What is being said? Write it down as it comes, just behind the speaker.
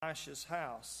Elisha's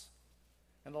house.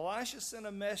 And Elisha sent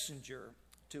a messenger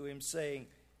to him, saying,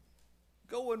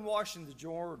 Go and wash in the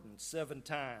Jordan 7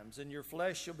 times, and your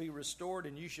flesh shall be restored,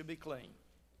 and you shall be clean.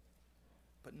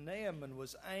 But Naaman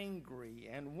was angry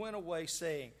and went away,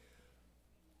 saying,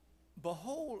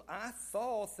 Behold, I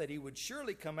thought that he would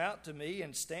surely come out to me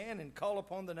and stand and call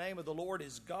upon the name of the Lord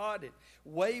his God and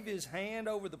wave his hand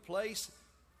over the place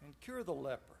and cure the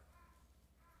leper.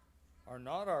 Are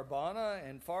not Arbana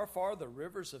and Pharpar, the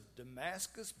rivers of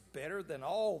Damascus, better than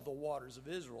all the waters of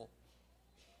Israel?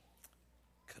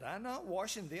 Could I not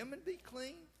wash in them and be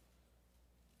clean?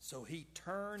 So he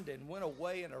turned and went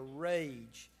away in a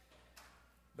rage.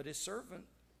 But his servants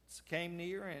came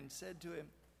near and said to him,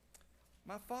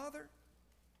 My father,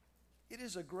 it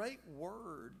is a great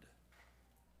word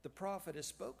the prophet has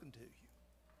spoken to you.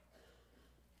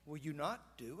 Will you not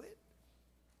do it?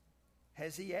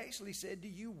 Has he actually said to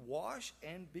you, Wash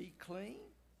and be clean?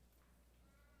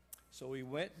 So he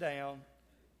went down,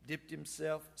 dipped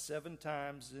himself 7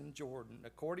 times in Jordan,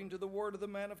 according to the word of the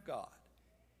man of God.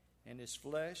 And his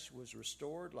flesh was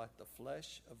restored like the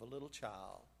flesh of a little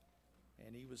child,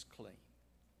 and he was clean.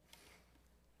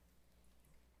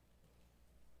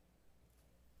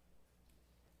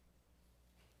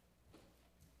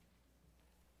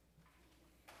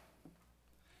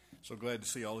 So glad to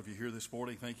see all of you here this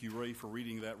morning. Thank you, Ray, for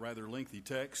reading that rather lengthy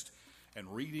text and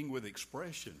reading with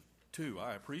expression, too.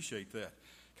 I appreciate that.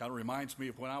 Kind of reminds me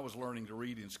of when I was learning to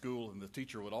read in school, and the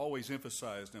teacher would always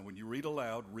emphasize, now, when you read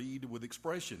aloud, read with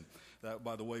expression. That,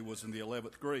 by the way, was in the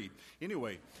 11th grade.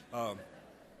 Anyway,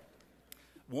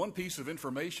 one piece of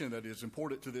information that is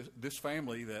important to this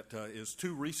family that is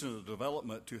too recent a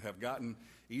development to have gotten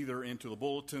either into the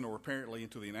bulletin or apparently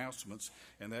into the announcements,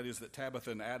 and that is that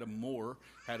Tabitha and Adam Moore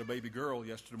had a baby girl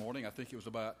yesterday morning. I think it was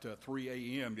about 3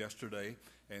 a.m. yesterday,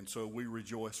 and so we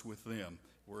rejoice with them.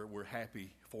 We're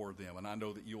happy for them, and I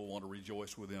know that you'll want to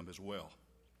rejoice with them as well.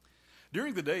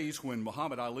 During the days when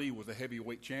Muhammad Ali was a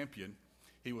heavyweight champion,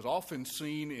 he was often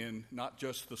seen in not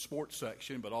just the sports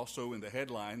section, but also in the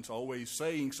headlines, always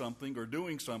saying something or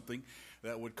doing something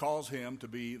that would cause him to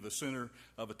be the center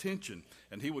of attention.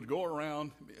 And he would go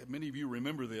around, many of you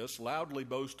remember this, loudly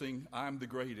boasting, I'm the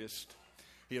greatest.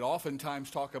 He'd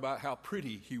oftentimes talk about how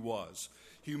pretty he was.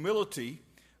 Humility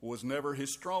was never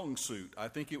his strong suit. I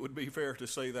think it would be fair to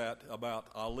say that about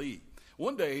Ali.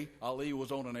 One day, Ali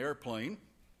was on an airplane.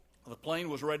 The plane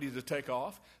was ready to take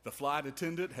off. The flight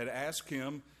attendant had asked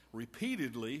him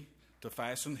repeatedly to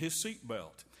fasten his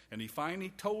seatbelt. And he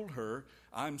finally told her,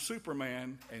 I'm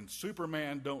Superman, and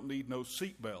Superman don't need no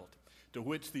seatbelt. To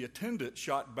which the attendant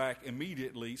shot back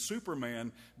immediately,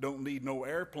 Superman don't need no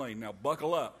airplane. Now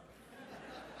buckle up.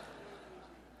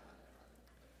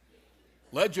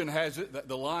 Legend has it that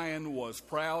the lion was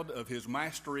proud of his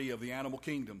mastery of the animal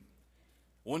kingdom.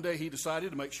 One day he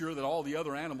decided to make sure that all the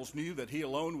other animals knew that he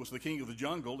alone was the king of the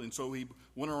jungle, and so he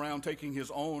went around taking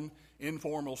his own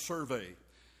informal survey.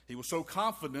 He was so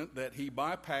confident that he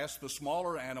bypassed the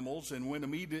smaller animals and went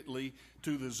immediately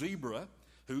to the zebra.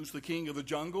 Who's the king of the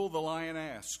jungle? The lion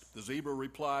asked. The zebra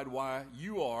replied, Why,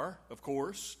 you are, of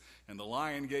course. And the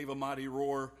lion gave a mighty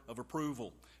roar of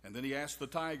approval. And then he asked the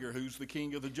tiger, Who's the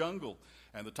king of the jungle?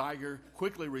 And the tiger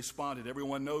quickly responded,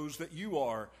 Everyone knows that you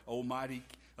are, O mighty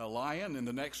lion. And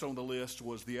the next on the list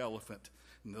was the elephant.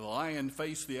 And the lion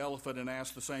faced the elephant and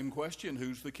asked the same question,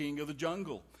 Who's the king of the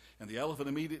jungle? And the elephant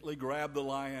immediately grabbed the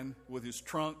lion with his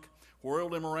trunk,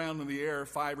 whirled him around in the air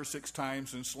 5 or 6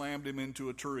 times, and slammed him into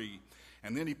a tree.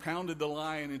 And then he pounded the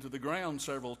lion into the ground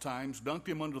several times, dunked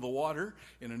him under the water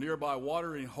in a nearby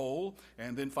watering hole,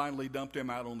 and then finally dumped him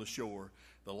out on the shore.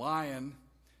 The lion,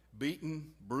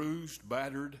 beaten, bruised,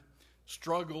 battered,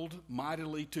 struggled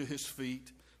mightily to his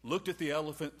feet, looked at the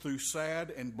elephant through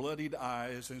sad and bloodied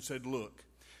eyes and said, Look,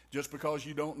 just because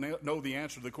you don't know the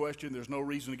answer to the question, there's no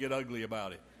reason to get ugly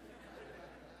about it.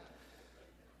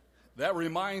 That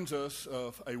reminds us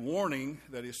of a warning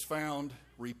that is found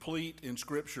replete in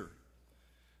Scripture.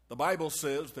 The Bible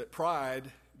says that pride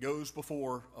goes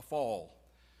before a fall.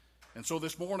 And so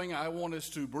this morning I want us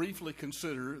to briefly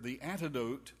consider the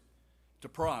antidote to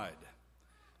pride.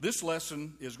 This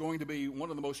lesson is going to be one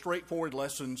of the most straightforward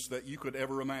lessons that you could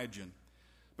ever imagine,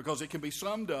 because it can be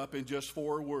summed up in just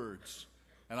 4 words.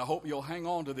 And I hope you'll hang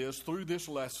on to this through this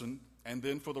lesson and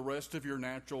then for the rest of your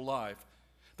natural life.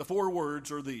 The 4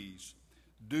 words are these: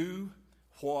 do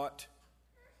what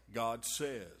God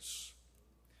says.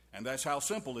 And that's how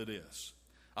simple it is.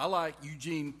 I like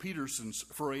Eugene Peterson's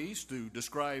phrase to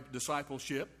describe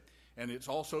discipleship, and it's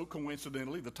also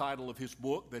coincidentally the title of his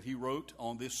book that he wrote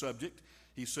on this subject.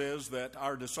 He says that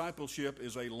our discipleship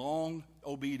is a long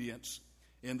obedience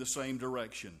in the same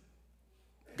direction.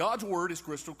 God's word is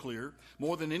crystal clear.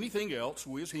 More than anything else,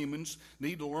 we as humans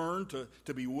need to learn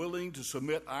to be willing to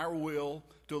submit our will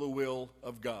to the will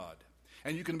of God.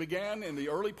 And you can begin in the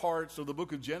early parts of the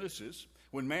book of Genesis,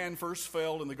 when man first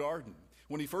fell in the garden,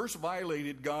 when he first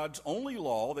violated God's only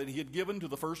law that he had given to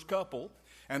the first couple.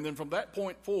 And then from that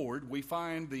point forward, we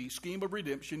find the scheme of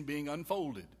redemption being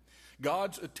unfolded.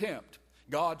 God's attempt,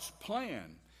 God's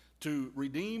plan to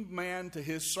redeem man to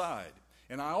his side.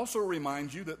 And I also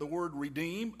remind you that the word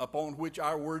redeem, upon which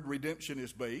our word redemption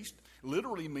is based,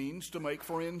 literally means to make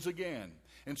friends again.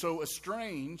 And so,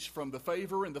 estranged from the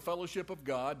favor and the fellowship of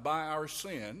God by our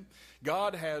sin,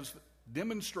 God has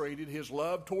demonstrated his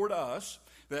love toward us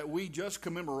that we just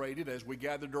commemorated as we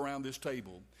gathered around this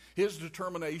table. His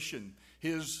determination,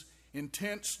 his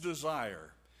intense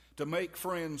desire to make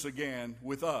friends again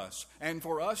with us, and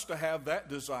for us to have that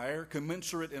desire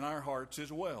commensurate in our hearts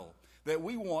as well, that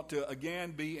we want to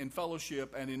again be in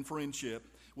fellowship and in friendship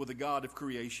with the God of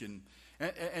creation.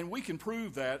 And we can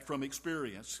prove that from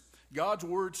experience. God's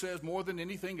word says more than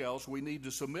anything else, we need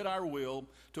to submit our will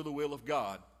to the will of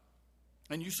God.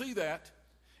 And you see that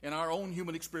in our own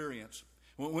human experience.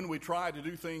 When we try to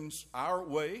do things our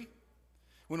way,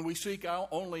 when we seek out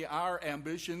only our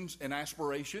ambitions and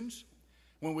aspirations,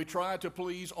 when we try to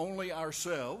please only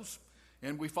ourselves,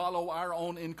 and we follow our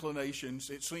own inclinations,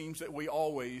 it seems that we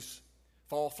always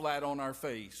fall flat on our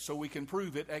face. So we can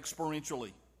prove it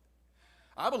experientially.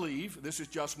 I believe, this is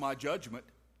just my judgment,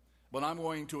 but I'm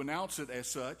going to announce it as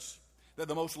such, that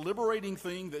the most liberating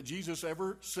thing that Jesus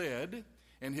ever said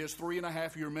in his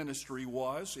 3.5-year ministry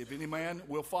was, if any man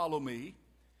will follow me,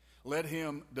 let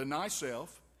him deny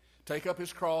self, take up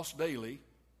his cross daily,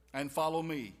 and follow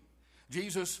me.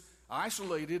 Jesus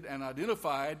isolated and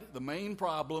identified the main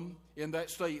problem in that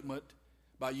statement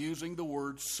by using the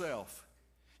word self.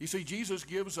 You see, Jesus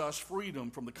gives us freedom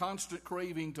from the constant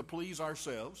craving to please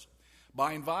ourselves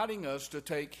by inviting us to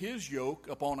take his yoke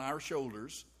upon our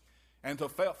shoulders and to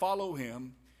follow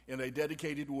him in a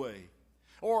dedicated way.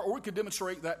 Or we could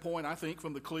demonstrate that point, I think,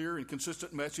 from the clear and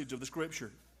consistent message of the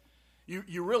Scripture.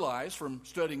 You realize from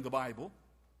studying the Bible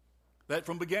that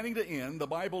from beginning to end, the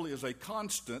Bible is a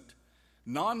constant,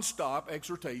 non-stop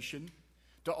exhortation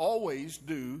to always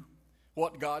do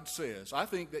what God says. I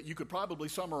think that you could probably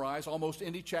summarize almost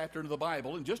any chapter in the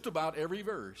Bible in just about every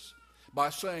verse by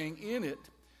saying in it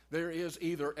there is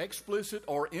either explicit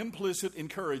or implicit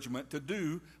encouragement to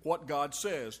do what God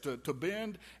says, to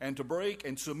bend and to break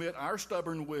and submit our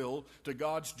stubborn will to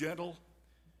God's gentle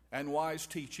and wise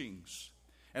teachings.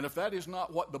 And if that is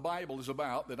not what the Bible is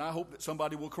about, then I hope that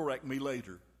somebody will correct me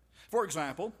later. For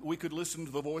example, we could listen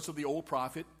to the voice of the old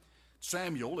prophet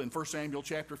Samuel in 1 Samuel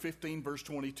chapter 15, verse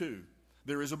 22.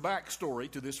 There is a backstory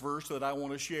to this verse that I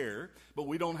want to share, but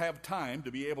we don't have time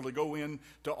to be able to go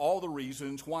into all the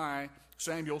reasons why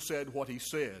Samuel said what he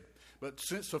said. But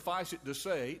suffice it to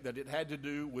say that it had to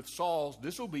do with Saul's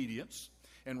disobedience,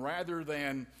 and rather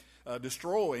than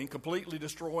completely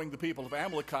destroying the people of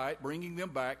Amalekite, bringing them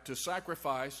back to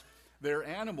sacrifice their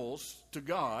animals to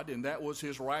God, and that was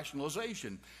his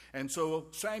rationalization. And so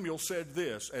Samuel said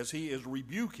this as he is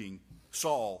rebuking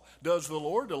Saul: does the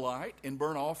Lord delight in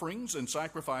burnt offerings and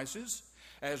sacrifices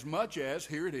as much as,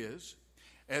 here it is,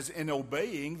 as in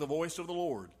obeying the voice of the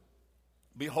Lord?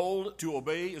 Behold, to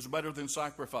obey is better than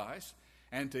sacrifice,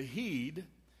 and to heed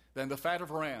than the fat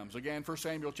of rams. Again, 1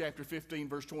 Samuel chapter 15,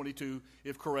 verse 22,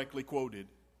 if correctly quoted.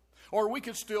 Or we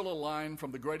could steal a line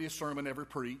from the greatest sermon ever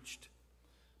preached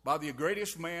by the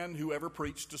greatest man who ever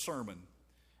preached a sermon.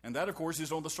 And that, of course,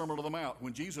 is on the Sermon on the Mount,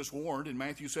 when Jesus warned in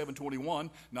Matthew 7:21,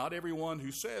 not everyone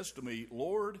who says to me,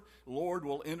 Lord, Lord,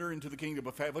 will enter into the kingdom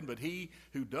of heaven, but he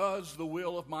who does the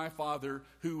will of my Father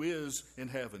who is in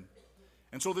heaven.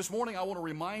 And so this morning I want to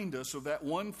remind us of that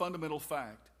one fundamental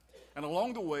fact, and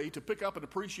along the way to pick up an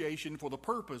appreciation for the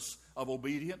purpose of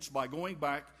obedience by going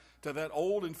back to that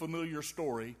old and familiar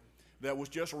story that was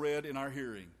just read in our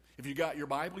hearing. If you got your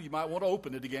Bible, you might want to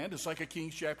open it again to 2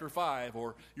 Kings chapter 5,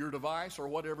 or your device, or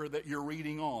whatever that you're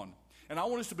reading on. And I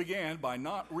want us to begin by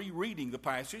not rereading the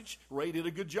passage. Ray did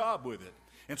a good job with it.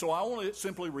 And so I want to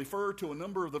simply refer to a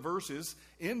number of the verses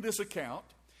in this account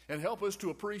and help us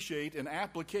to appreciate an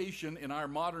application in our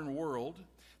modern world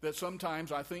that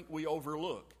sometimes I think we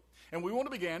overlook. And we want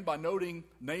to begin by noting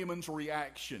Naaman's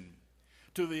reaction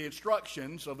to the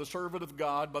instructions of the servant of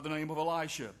God by the name of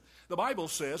Elisha. The Bible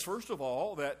says, first of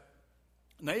all, that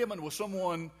Naaman was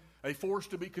someone, a force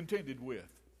to be contended with.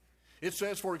 It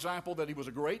says, for example, that he was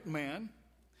a great man,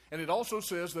 and it also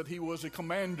says that he was a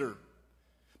commander.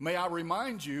 May I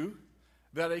remind you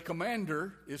that a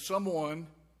commander is someone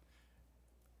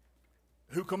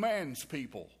who commands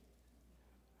people.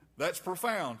 That's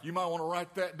profound. You might want to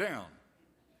write that down.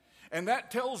 And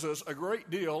that tells us a great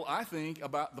deal, I think,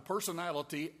 about the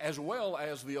personality as well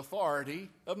as the authority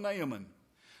of Naaman.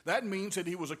 That means that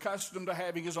he was accustomed to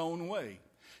having his own way.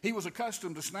 He was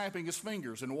accustomed to snapping his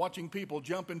fingers and watching people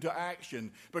jump into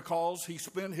action because he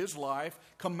spent his life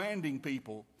commanding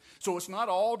people. So it's not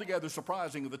altogether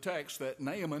surprising of the text that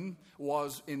Naaman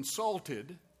was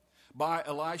insulted by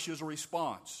Elisha's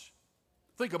response.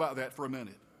 Think about that for a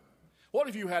minute. What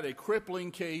if you had a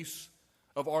crippling case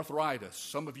of arthritis?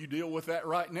 Some of you deal with that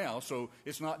right now, so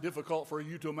it's not difficult for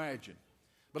you to imagine.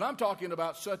 But I'm talking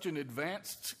about such an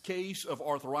advanced case of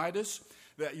arthritis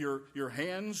that your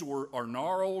hands are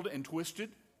gnarled and twisted,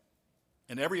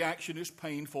 and every action is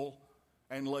painful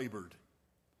and labored.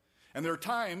 And there are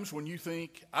times when you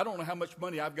think, I don't know how much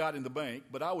money I've got in the bank,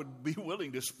 but I would be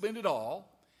willing to spend it all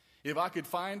if I could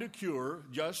find a cure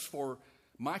just for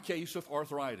my case of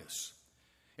arthritis.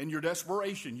 In your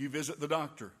desperation, you visit the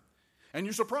doctor. And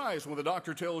you're surprised when the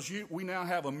doctor tells you, we now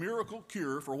have a miracle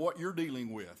cure for what you're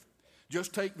dealing with.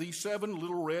 Just take these 7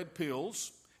 little red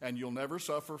pills, and you'll never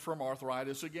suffer from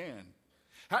arthritis again.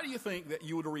 How do you think that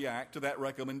you would react to that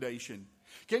recommendation?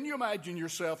 Can you imagine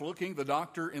yourself looking the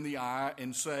doctor in the eye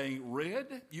and saying,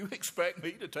 Red? You expect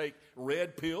me to take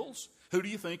red pills? Who do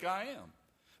you think I am?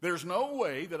 There's no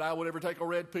way that I would ever take a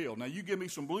red pill. Now, you give me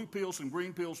some blue pills, some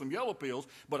green pills, some yellow pills,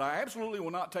 but I absolutely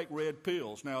will not take red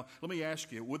pills. Now, let me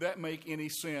ask you, would that make any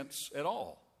sense at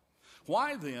all?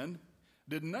 Why then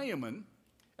did Naaman,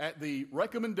 at the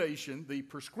recommendation, the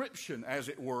prescription, as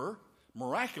it were,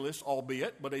 miraculous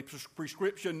albeit, but a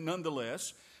prescription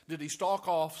nonetheless, did he stalk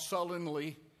off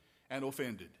sullenly and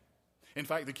offended? In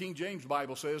fact, the King James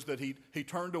Bible says that he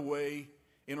turned away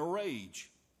in a rage.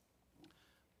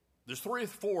 There's 3 or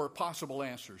 4 possible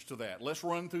answers to that. Let's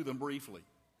run through them briefly.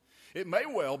 It may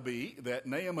well be that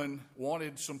Naaman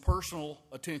wanted some personal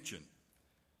attention.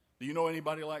 Do you know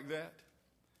anybody like that?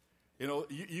 You know,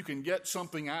 you can get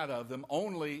something out of them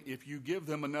only if you give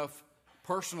them enough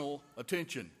personal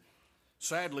attention.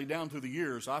 Sadly, down through the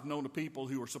years, I've known of people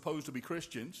who are supposed to be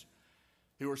Christians,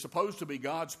 who are supposed to be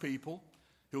God's people,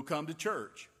 who'll come to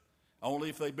church, only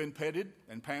if they've been petted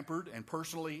and pampered and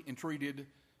personally entreated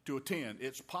to attend.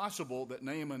 It's possible that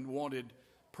Naaman wanted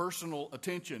personal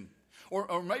attention.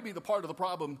 Or maybe the part of the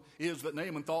problem is that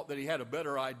Naaman thought that he had a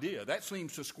better idea. That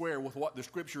seems to square with what the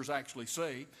Scriptures actually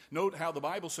say. Note how the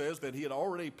Bible says that he had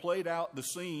already played out the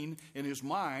scene in his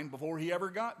mind before he ever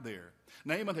got there.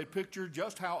 Naaman had pictured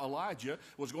just how Elijah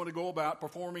was going to go about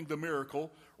performing the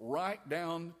miracle right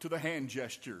down to the hand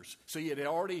gestures. See, he had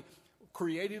already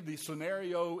created the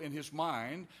scenario in his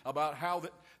mind about how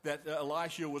that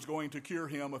Elisha was going to cure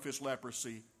him of his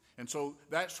leprosy. And so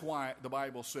that's why the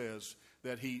Bible says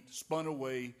that he spun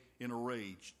away in a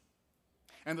rage.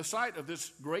 And the sight of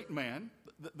this great man,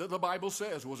 the Bible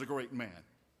says was a great man,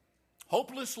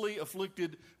 hopelessly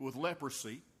afflicted with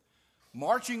leprosy,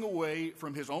 marching away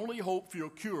from his only hope for a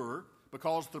cure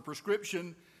because the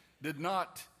prescription did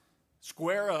not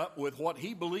square up with what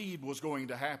he believed was going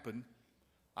to happen.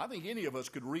 I think any of us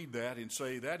could read that and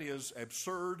say that is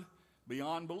absurd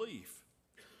beyond belief.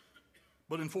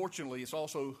 But unfortunately, it's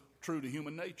also true to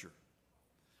human nature.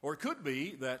 Or it could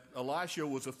be that Elisha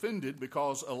was offended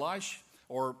because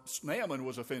Naaman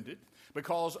was offended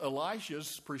because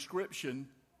Elisha's prescription,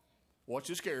 watch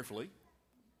this carefully,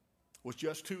 was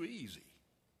just too easy.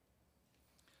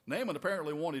 Naaman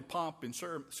apparently wanted pomp and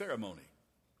ceremony.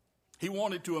 He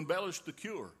wanted to embellish the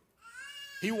cure.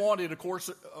 He wanted, of course,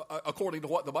 according to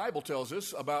what the Bible tells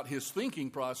us about his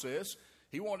thinking process,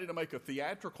 he wanted to make a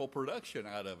theatrical production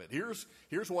out of it.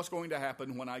 Here's what's going to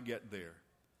happen when I get there.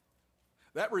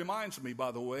 That reminds me,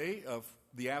 by the way, of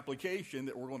the application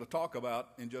that we're going to talk about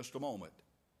in just a moment.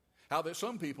 How that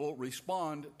some people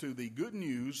respond to the good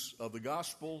news of the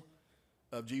gospel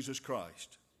of Jesus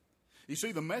Christ. You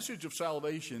see, the message of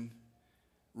salvation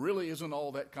really isn't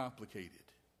all that complicated.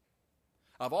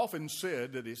 I've often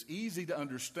said that it's easy to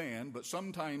understand, but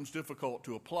sometimes difficult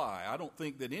to apply. I don't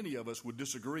think that any of us would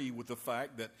disagree with the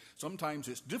fact that sometimes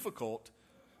it's difficult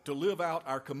to live out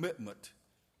our commitment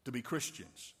to be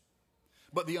Christians.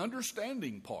 But the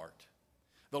understanding part,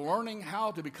 the learning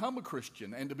how to become a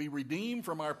Christian and to be redeemed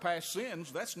from our past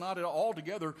sins, that's not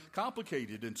altogether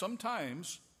complicated. And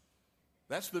sometimes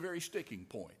that's the very sticking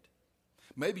point.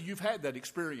 Maybe you've had that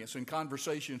experience in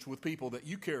conversations with people that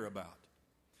you care about.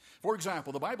 For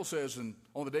example, the Bible says on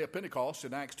the day of Pentecost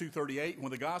in Acts 2:38,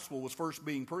 when the gospel was first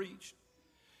being preached,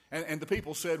 And the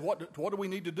people said, what do we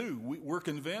need to do? We're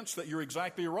convinced that you're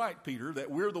exactly right, Peter, that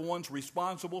we're the ones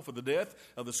responsible for the death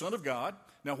of the Son of God.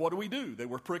 Now what do? They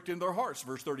were pricked in their hearts,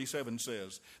 verse 37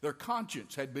 says. Their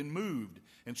conscience had been moved.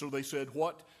 And so they said,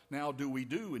 what now do we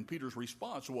do? And Peter's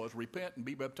response was, repent and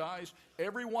be baptized,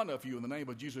 every one of you, in the name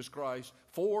of Jesus Christ,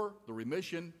 for the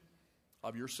remission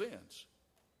of your sins.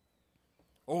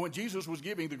 Or when Jesus was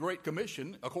giving the Great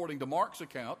Commission, according to Mark's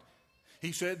account,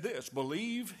 he said this,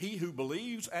 believe, he who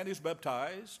believes and is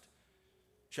baptized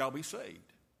shall be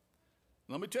saved.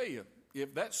 Let me tell you,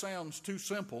 if that sounds too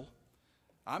simple,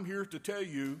 I'm here to tell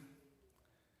you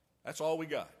that's all we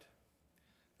got.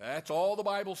 That's all the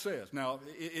Bible says. Now,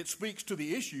 it speaks to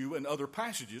the issue in other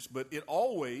passages, but it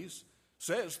always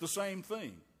says the same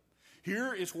thing.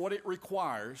 Here is what it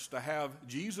requires to have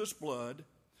Jesus' blood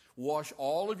wash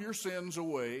all of your sins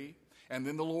away, and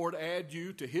then the Lord add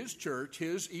you to his church,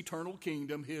 his eternal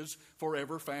kingdom, his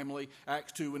forever family.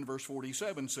 Acts 2 and verse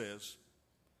 47 says.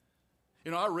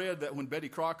 You know, I read that when Betty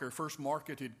Crocker first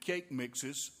marketed cake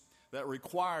mixes that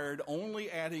required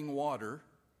only adding water,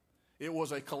 it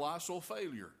was a colossal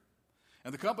failure.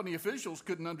 And the company officials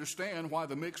couldn't understand why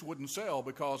the mix wouldn't sell,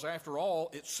 because after all,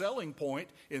 its selling point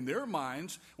in their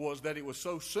minds was that it was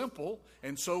so simple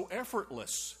and so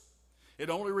effortless. It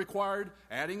only required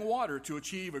adding water to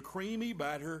achieve a creamy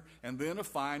batter and then a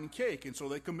fine cake. And so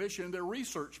they commissioned their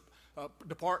research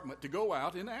department to go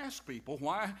out and ask people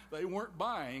why they weren't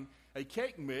buying a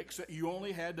cake mix that you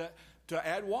only had to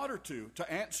add water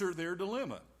to answer their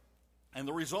dilemma. And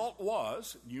the result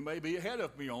was, you may be ahead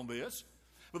of me on this,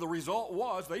 but the result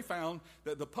was they found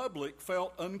that the public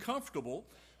felt uncomfortable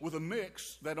with a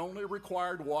mix that only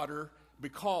required water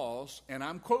because, and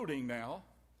I'm quoting now,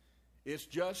 it's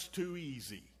just too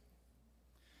easy.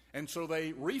 And so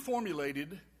they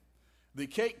reformulated the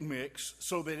cake mix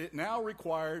so that it now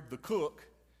required the cook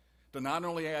to not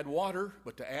only add water,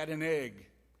 but to add an egg.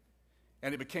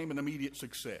 And it became an immediate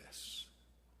success.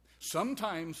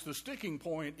 Sometimes the sticking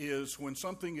point is when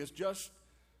something is just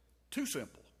too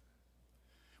simple.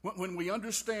 When we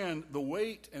understand the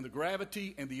weight and the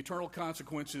gravity and the eternal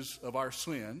consequences of our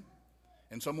sin,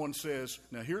 and someone says,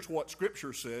 now here's what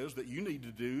Scripture says that you need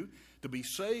to do to be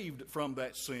saved from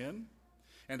that sin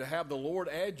and to have the Lord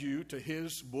add you to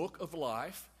his book of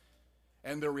life,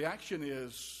 and their reaction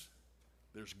is,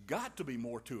 there's got to be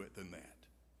more to it than that.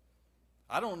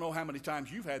 I don't know how many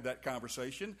times you've had that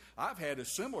conversation. I've had a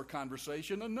similar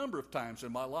conversation a number of times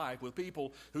in my life with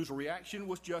people whose reaction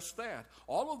was just that.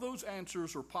 All of those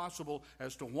answers are possible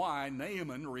as to why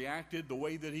Naaman reacted the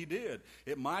way that he did.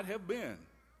 It might have been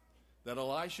that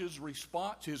Elisha's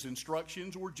response, his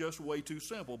instructions were just way too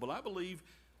simple. But I believe,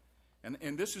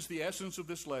 and this is the essence of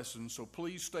this lesson, so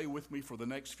please stay with me for the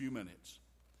next few minutes.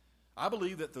 I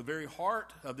believe that the very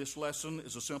heart of this lesson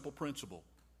is a simple principle.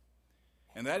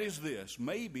 And that is this: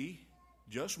 maybe,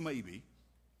 just maybe,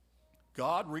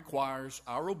 God requires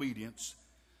our obedience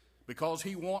because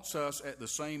he wants us at the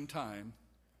same time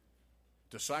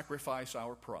to sacrifice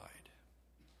our pride.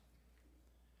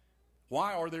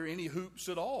 Why are there any hoops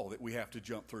at all that we have to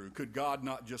jump through? Could God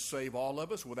not just save all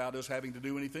of us without us having to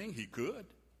do anything? He could.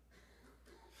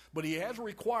 But he has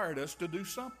required us to do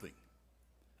something.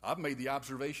 I've made the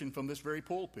observation from this very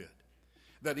pulpit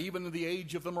that even in the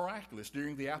age of the miraculous,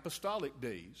 during the apostolic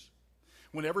days,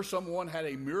 whenever someone had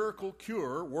a miracle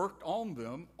cure worked on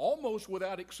them, almost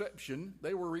without exception,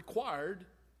 they were required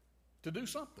to do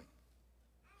something.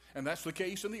 And that's the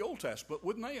case in the Old Testament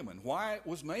with Naaman. Why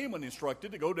was Naaman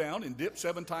instructed to go down and dip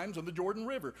 7 times in the Jordan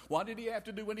River? Why did he have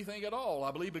to do anything at all?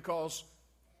 I believe because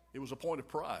it was a point of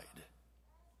pride.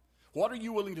 What are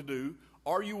you willing to do?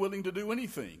 Are you willing to do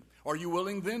anything? Are you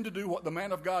willing then to do what the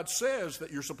man of God says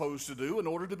that you're supposed to do in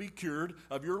order to be cured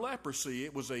of your leprosy?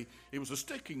 It was a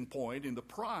sticking point in the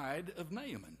pride of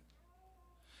Naaman.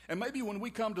 And maybe when we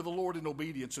come to the Lord in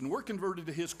obedience and we're converted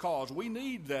to his cause, we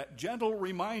need that gentle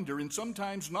reminder, and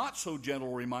sometimes not so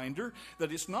gentle reminder,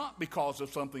 that it's not because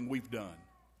of something we've done.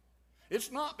 It's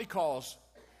not because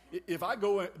if I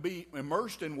go be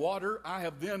immersed in water, I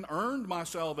have then earned my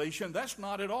salvation. That's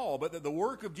not at all. But that the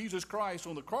work of Jesus Christ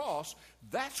on the cross,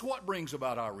 that's what brings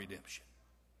about our redemption.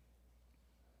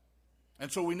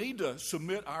 And so we need to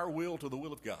submit our will to the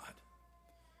will of God.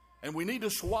 And we need to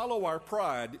swallow our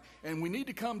pride, and we need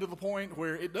to come to the point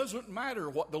where it doesn't matter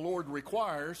what the Lord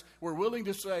requires. We're willing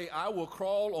to say, I will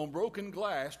crawl on broken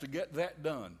glass to get that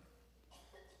done.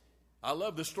 I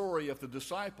love the story of the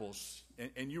disciples,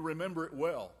 and you remember it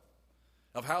well,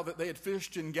 of how that they had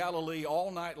fished in Galilee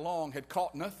all night long, had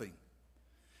caught nothing.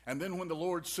 And then when the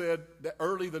Lord said that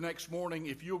early the next morning,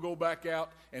 if you'll go back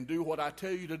out and do what I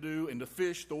tell you to do and to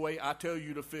fish the way I tell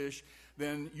you to fish,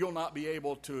 then you'll not be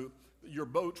able to, your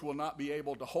boats will not be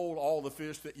able to hold all the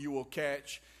fish that you will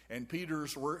catch. And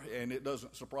Peter's were, and it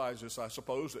doesn't surprise us, I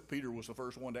suppose, that Peter was the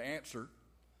first one to answer.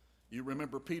 You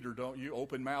remember Peter, don't you?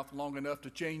 Open mouth long enough to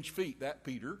change feet. That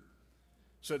Peter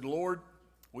said, Lord,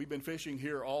 we've been fishing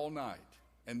here all night.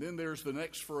 And then there's the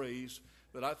next phrase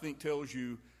that I think tells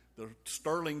you the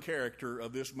sterling character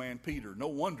of this man, Peter. No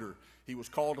wonder he was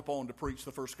called upon to preach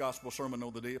the first gospel sermon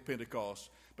on the day of Pentecost,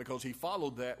 because he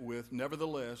followed that with,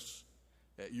 nevertheless,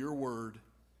 at your word,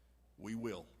 we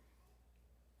will.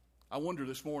 I wonder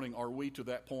this morning, are we to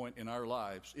that point in our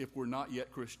lives if we're not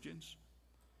yet Christians?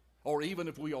 Or even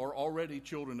if we are already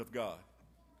children of God?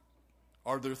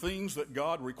 Are there things that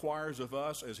God requires of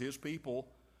us as His people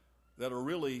that are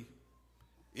really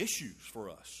issues for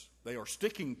us? They are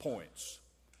sticking points,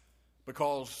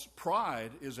 because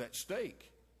pride is at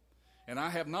stake. And I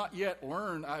have not yet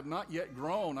learned, I have not yet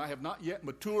grown, I have not yet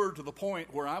matured to the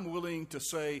point where I'm willing to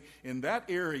say, in that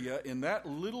area, in that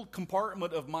little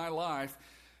compartment of my life,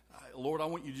 Lord, I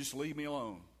want you to just leave me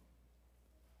alone.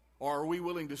 Or are we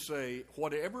willing to say,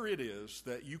 whatever it is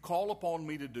that you call upon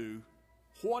me to do,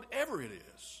 whatever it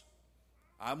is,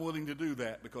 I'm willing to do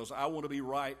that because I want to be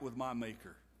right with my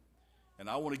Maker. And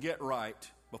I want to get right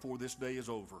before this day is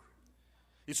over.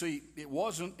 You see, it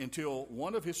wasn't until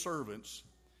one of his servants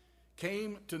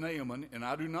came to Naaman, and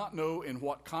I do not know in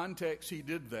what context he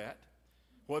did that,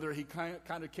 whether he kind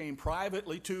of came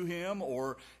privately to him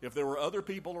or if there were other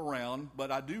people around,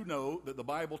 but I do know that the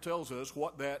Bible tells us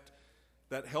what that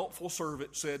helpful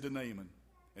servant said to Naaman.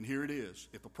 And here it is.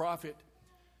 If a prophet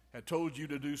had told you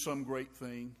to do some great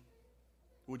thing,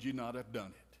 would you not have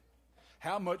done it?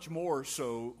 How much more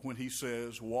so when he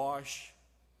says, wash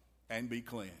and be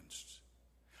cleansed.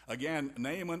 Again,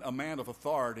 Naaman, a man of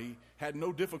authority, had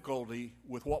no difficulty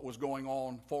with what was going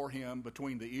on for him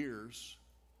between the ears.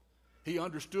 He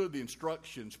understood the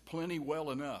instructions plenty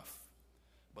well enough.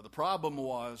 But the problem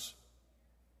was,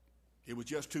 it was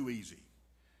just too easy.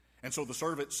 And so the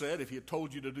servant said, if he had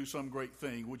told you to do some great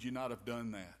thing, would you not have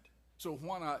done that? So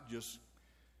why not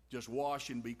just wash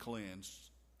and be cleansed?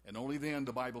 And only then,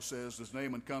 the Bible says, does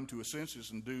Naaman come to his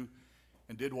senses and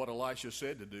did what Elisha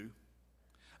said to do.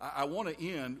 I want to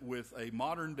end with a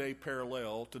modern-day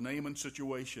parallel to Naaman's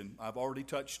situation. I've already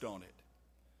touched on it.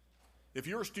 If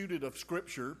you're a student of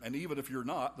Scripture, and even if you're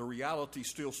not, the reality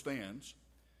still stands,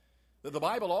 that the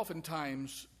Bible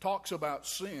oftentimes talks about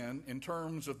sin in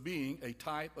terms of being a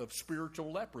type of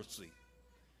spiritual leprosy.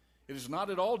 It is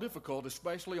not at all difficult,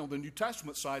 especially on the New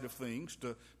Testament side of things,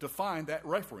 to find that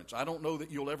reference. I don't know that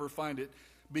you'll ever find it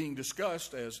being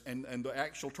discussed as, and the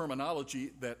actual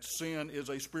terminology that sin is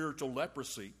a spiritual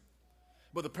leprosy.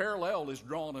 But the parallel is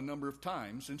drawn a number of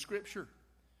times in Scripture.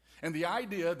 And the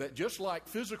idea that just like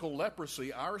physical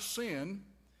leprosy, our sin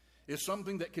is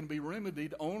something that can be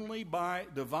remedied only by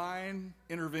divine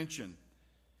intervention.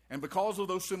 And because of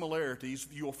those similarities,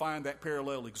 you will find that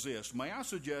parallel exists. May I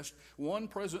suggest one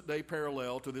present-day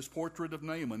parallel to this portrait of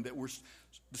Naaman that we're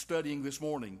studying this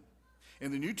morning?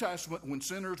 In the New Testament, when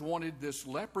sinners wanted this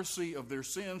leprosy of their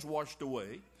sins washed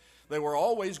away, they were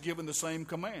always given the same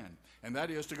command, and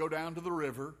that is to go down to the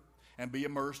river and be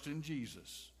immersed in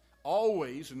Jesus.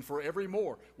 Always and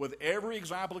forevermore. With every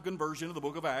example of conversion in the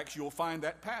book of Acts, you'll find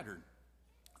that pattern.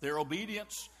 Their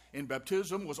obedience in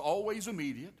baptism was always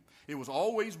immediate. It was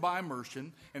always by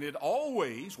immersion, and it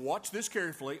always, watch this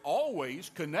carefully, always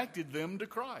connected them to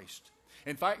Christ.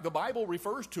 In fact, the Bible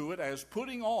refers to it as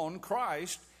putting on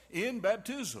Christ in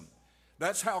baptism.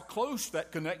 That's how close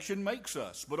that connection makes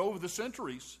us. But over the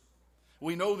centuries,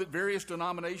 we know that various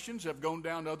denominations have gone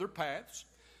down other paths.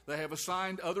 They have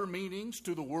assigned other meanings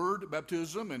to the word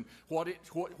baptism and what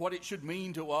it should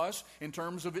mean to us in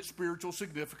terms of its spiritual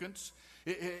significance.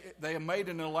 They have made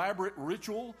an elaborate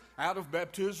ritual out of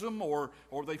baptism, or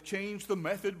they've changed the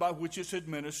method by which it's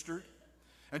administered.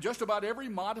 And just about every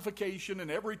modification and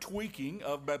every tweaking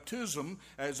of baptism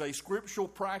as a scriptural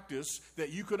practice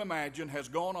that you could imagine has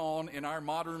gone on in our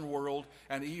modern world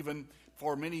and even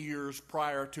for many years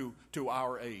prior to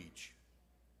our age.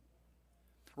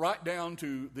 Right down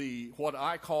to what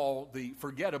I call the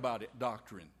forget about it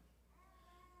doctrine.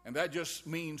 And that just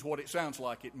means what it sounds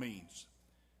like it means.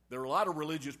 There are a lot of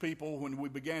religious people, when we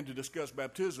began to discuss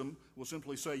baptism, will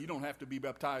simply say, you don't have to be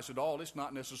baptized at all. It's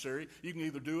not necessary. You can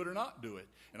either do it or not do it.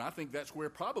 And I think that's where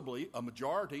probably a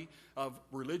majority of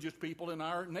religious people in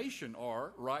our nation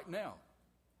are right now.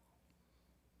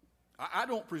 I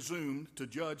don't presume to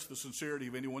judge the sincerity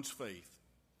of anyone's faith.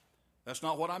 That's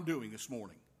not what I'm doing this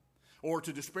morning. or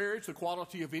to disparage the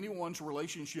quality of anyone's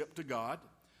relationship to God,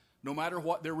 no matter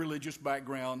what their religious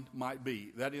background might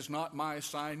be. That is not my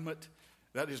assignment.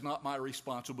 That is not my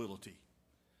responsibility.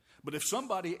 But if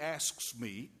somebody asks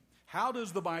me, how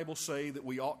does the Bible say that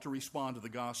we ought to respond to the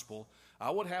gospel? I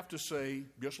would have to say,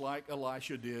 just like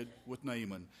Elisha did with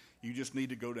Naaman, you just need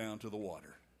to go down to the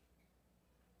water.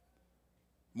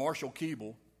 Marshall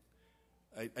Keeble,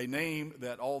 a name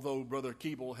that, although Brother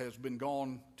Keeble has been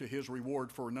gone to his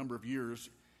reward for a number of years,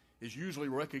 is usually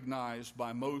recognized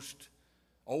by most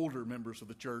older members of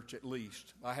the church at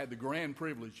least. I had the grand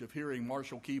privilege of hearing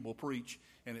Marshall Keeble preach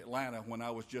in Atlanta when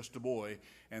I was just a boy,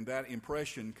 and that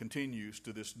impression continues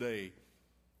to this day.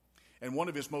 And one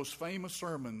of his most famous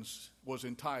sermons was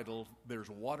entitled, "There's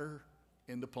Water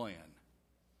in the Plan."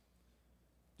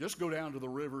 Just go down to the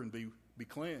river and be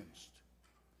cleansed.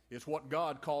 It's what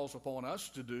God calls upon us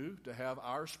to do, to have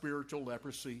our spiritual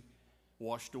leprosy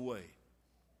washed away.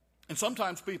 And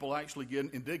sometimes people actually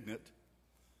get indignant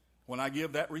when I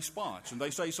give that response. And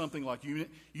they say something like, you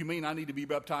mean I need to be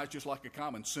baptized just like a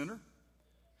common sinner?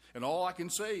 And all I can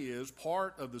say is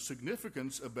part of the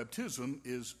significance of baptism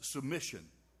is submission.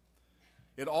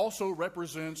 It also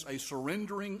represents a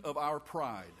surrendering of our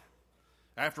pride.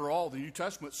 After all, the New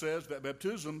Testament says that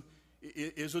baptism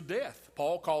is a death.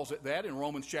 Paul calls it that in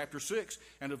Romans chapter 6.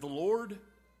 And if the Lord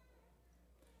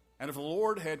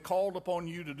had called upon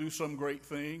you to do some great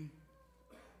thing,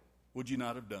 would you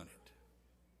not have done it?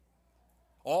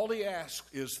 All he asks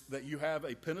is that you have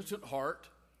a penitent heart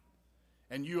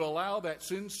and you allow that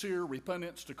sincere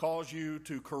repentance to cause you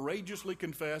to courageously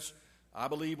confess, I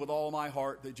believe with all my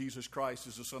heart that Jesus Christ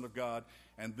is the Son of God,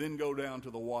 and then go down to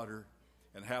the water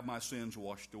and have my sins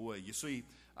washed away. You see,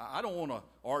 I don't want to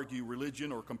argue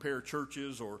religion or compare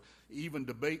churches or even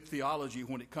debate theology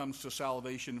when it comes to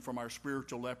salvation from our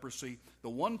spiritual leprosy. The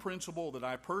one principle that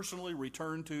I personally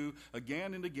return to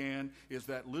again and again is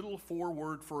that little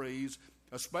four-word phrase,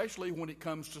 especially when it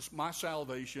comes to my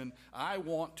salvation: I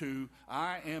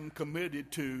am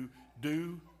committed to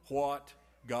do what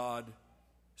God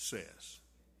says.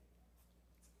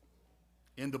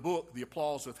 In the book, The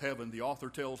Applause of Heaven, the author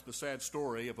tells the sad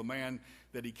story of a man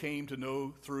that he came to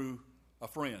know through a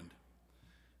friend.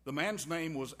 The man's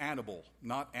name was Anibal,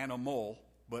 not Animal,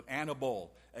 but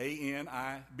Anibal,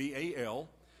 A-N-I-B-A-L.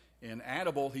 And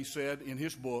Anibal, he said in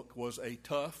his book, was a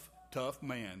tough, tough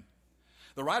man.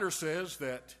 The writer says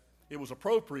that it was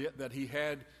appropriate that he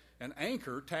had an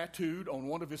anchor tattooed on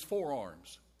one of his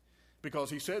forearms, because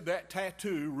he said that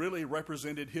tattoo really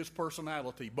represented his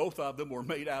personality. Both of them were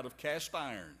made out of cast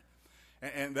iron.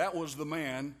 And that was the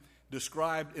man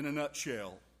described in a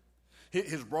nutshell.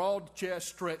 His broad chest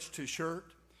stretched his shirt.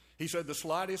 He said the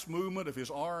slightest movement of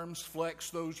his arms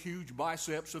flexed those huge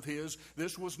biceps of his.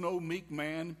 This was no meek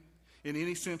man in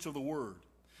any sense of the word.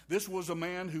 This was a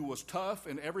man who was tough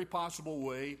in every possible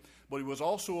way, but he was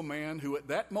also a man who at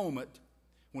that moment,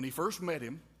 when he first met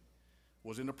him,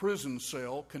 was in a prison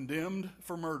cell condemned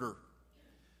for murder.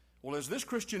 Well, as this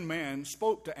Christian man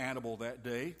spoke to Anibal that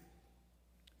day,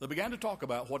 they began to talk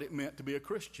about what it meant to be a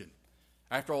Christian.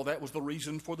 After all, that was the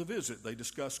reason for the visit. They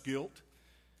discussed guilt.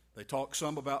 They talked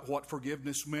some about what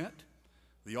forgiveness meant.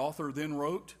 The author then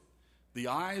wrote, "The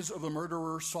eyes of the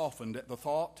murderer softened at the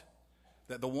thought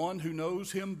that the one who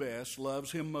knows him best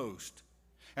loves him most.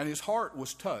 And his heart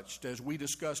was touched as we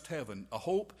discussed heaven, a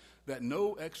hope that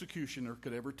no executioner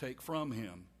could ever take from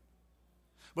him."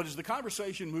 But as the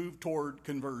conversation moved toward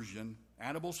conversion,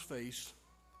 Anibal's face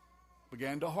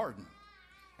began to harden.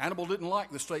 Anibal didn't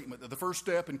like the statement that the first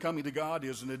step in coming to God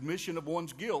is an admission of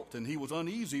one's guilt, and he was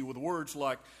uneasy with words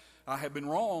like, "I have been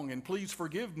wrong and please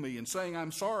forgive me," and saying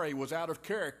 "I'm sorry" was out of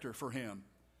character for him.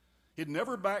 He'd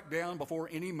never backed down before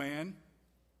any man,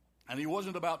 and he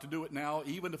wasn't about to do it now,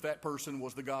 even if that person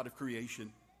was the God of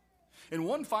creation. In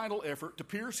one final effort to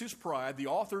pierce his pride, the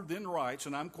author then writes,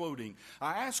 and I'm quoting,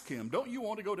 "I asked him, 'Don't you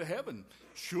want to go to heaven?'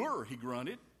 'Sure,' he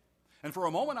grunted. And for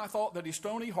a moment I thought that his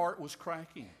stony heart was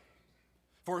cracking.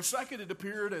 For a second it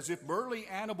appeared as if burly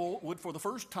Anibal would for the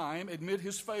first time admit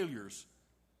his failures.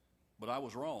 But I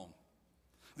was wrong.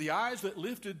 The eyes that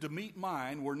lifted to meet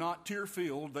mine were not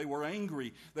tear-filled, they were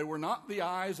angry. They were not the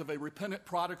eyes of a repentant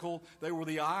prodigal, they were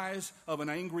the eyes of an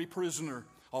angry prisoner.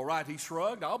 'All right,' he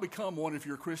shrugged, 'I'll become one of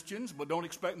your Christians, but don't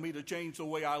expect me to change the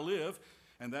way I live.'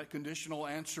 And that conditional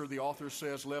answer, the author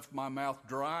says, left my mouth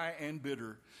dry and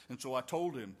bitter. And so I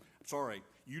told him, 'Sorry,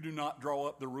 you do not draw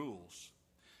up the rules.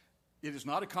 It is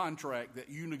not a contract that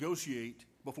you negotiate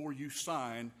before you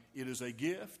sign. It is a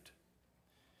gift.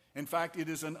 In fact, it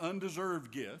is an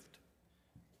undeserved gift.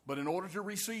 But in order to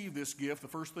receive this gift, the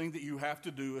first thing that you have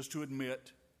to do is to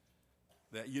admit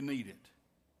that you need it.'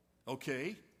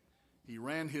 'Okay, He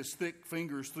ran his thick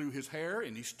fingers through his hair,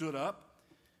 and he stood up,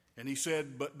 and he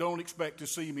said, "But don't expect to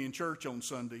see me in church on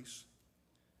Sundays."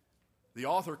 The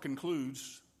author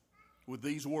concludes with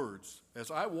these words: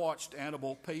 "As I watched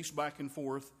Annibal pace back and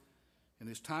forth in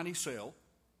his tiny cell,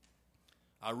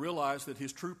 I realized that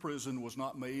his true prison was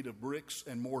not made of bricks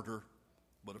and mortar,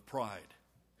 but of pride."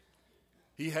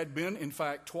 He had been, in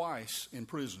fact, twice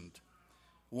imprisoned,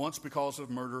 once because of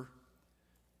murder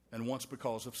and once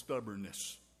because of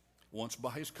stubbornness, once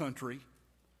by his country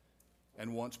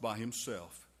and once by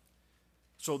himself.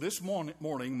 So this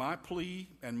morning, my plea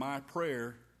and my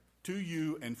prayer to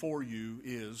you and for you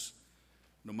is,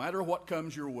 no matter what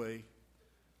comes your way,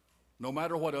 no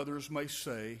matter what others may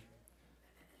say,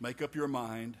 make up your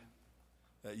mind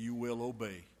that you will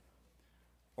obey.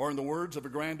 Or in the words of a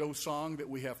grand old song that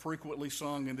we have frequently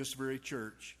sung in this very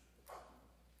church,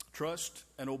 trust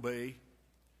and obey,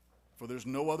 for there's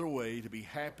no other way to be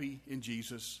happy in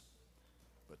Jesus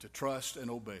but to trust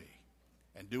and obey.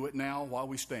 And do it now while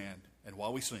we stand and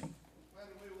while we sing. When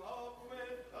we walk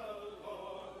with the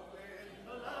Lord, when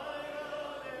the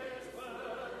light is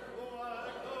burned, what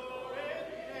a glory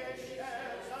He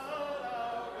sheds on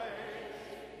our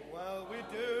way. While we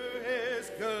do His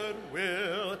good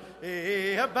will,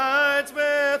 He abides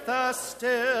with us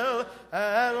still,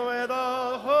 and with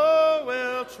all who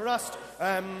will trust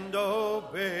and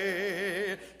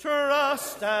obey.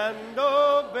 Trust and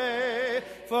obey,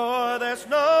 for there's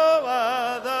no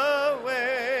other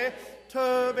way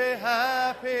to be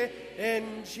happy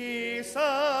in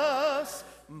Jesus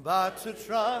but to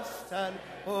trust and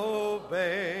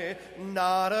obey.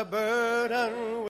 Not a burden